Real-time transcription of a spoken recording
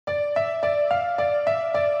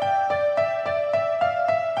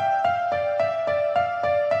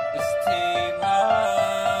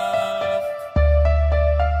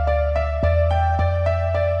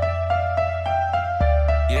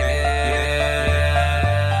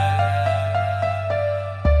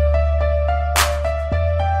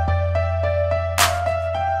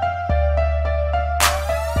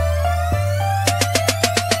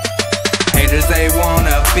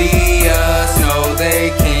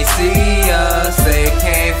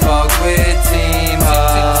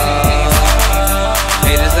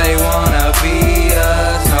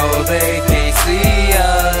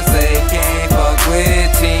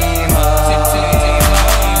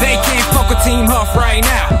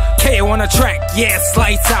yeah, it's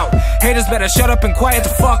lights out. Haters better shut up and quiet the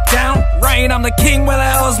fuck down. Rain, I'm the king, where the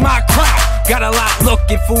hell is my crown? Got a lot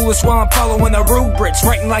looking foolish while I'm following the rubrics.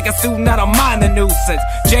 Writing like a student, I don't mind the nuisance.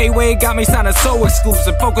 J-Way got me sounding so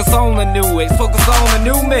exclusive. Focus on the new ways, focus on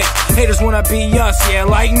the new mix. Haters wanna be us, yeah,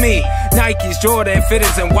 like me. Nikes, Jordan,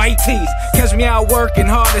 fitters, and white tees. Catch me out working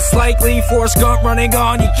hard, it's likely. Forrest Gump running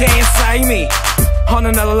on, you can't say me. On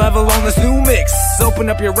another level on this new mix. Open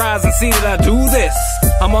up your eyes and see that I do this.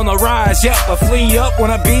 I'm on the rise, yep, I flee up.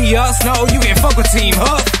 Wanna be us? No, you can't fuck with Team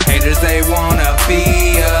Huff. Haters, they wanna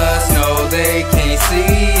be us. No, they can't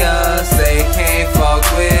see us. They can't fuck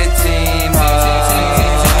with Team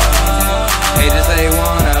Huff. Haters, they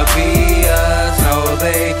wanna be us. No,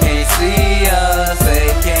 they can't see us.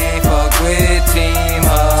 They can't fuck with Team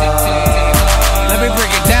Huff. Let me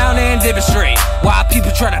break it down and demonstrate why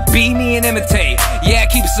people try to be me and imitate. Yeah,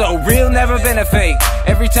 keep it so real, never been a fake.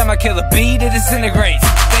 Every time I kill a beat, it disintegrates.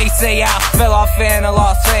 They say I fell off and I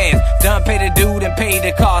lost fans. Done paid a dude and paid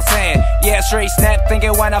the cost sand. Yeah, straight snap,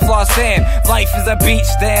 thinking why not floss sand. Life is a beach,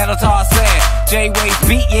 then I'll toss sand. J-Wave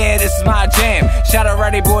beat, yeah, this is my jam. Shout out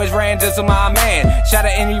Ready Boys, Randers, my man. Shout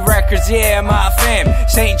out Indie Records, yeah, my fam.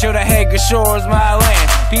 St. Joe to Hager Shores, my land.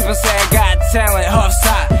 People say I got talent, Huff's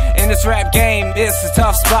hot. In this rap game, it's a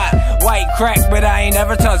tough spot. White crack, but I ain't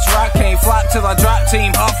never touched rock. Can't flop till I drop.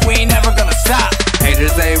 Team Huff, we ain't never gonna stop.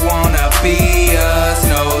 Haters, they wanna be us.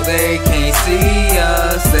 No, they can't see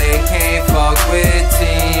us. They can't fuck with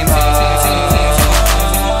Team Huff.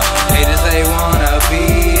 Haters, they wanna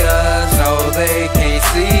be us. No, they can't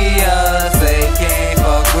see us. They can't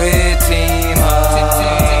fuck with Team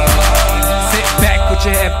Huff. Sit back with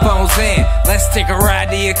your headphones in. Let's take a ride,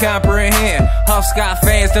 do you comprehend? Huff's got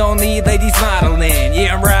fans, don't need ladies modeling.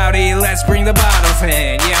 Yeah, I'm rowdy, let's bring the bottles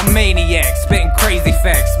in. Yeah, I'm maniac, spitting crazy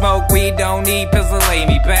facts. Smoke weed, don't need pills to lay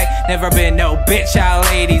me back. Never been no bitch, how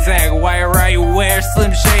ladies act. Why right where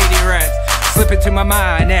Slim Shady rats? Slip into my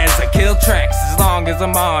mind as I kill tracks. As long as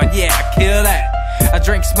I'm on, yeah, I kill that. I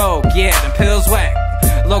drink smoke, yeah, them pills whack.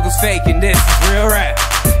 Locals faking, this is real rap.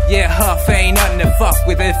 Yeah, Huff ain't nothing to fuck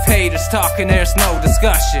with. If haters talking, there's no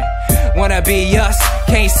discussion. Wanna be us,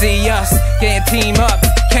 can't see us. Can't team up,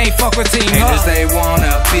 can't fuck with Team Huff. Haters, they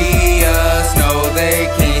wanna be us. No, they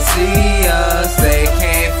can't see us. They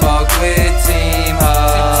can't fuck with Team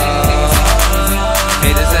Huff.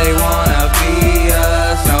 Haters, they wanna be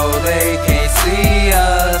us. No, they can't see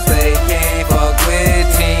us. They can't fuck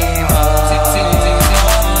with Team Huff.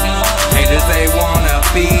 Haters, they wanna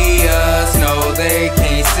be us. No, they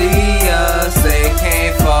can't see us. They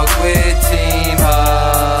can't fuck with Team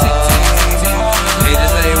Huff.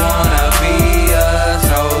 Haters, they wanna be us.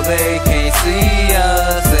 No, they can't see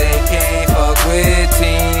us. They can't fuck with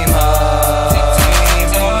Team Huff.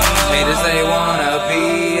 Haters, they wanna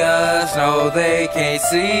be us. No, they can't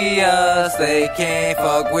see us. They can't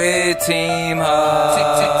fuck with Team Huff.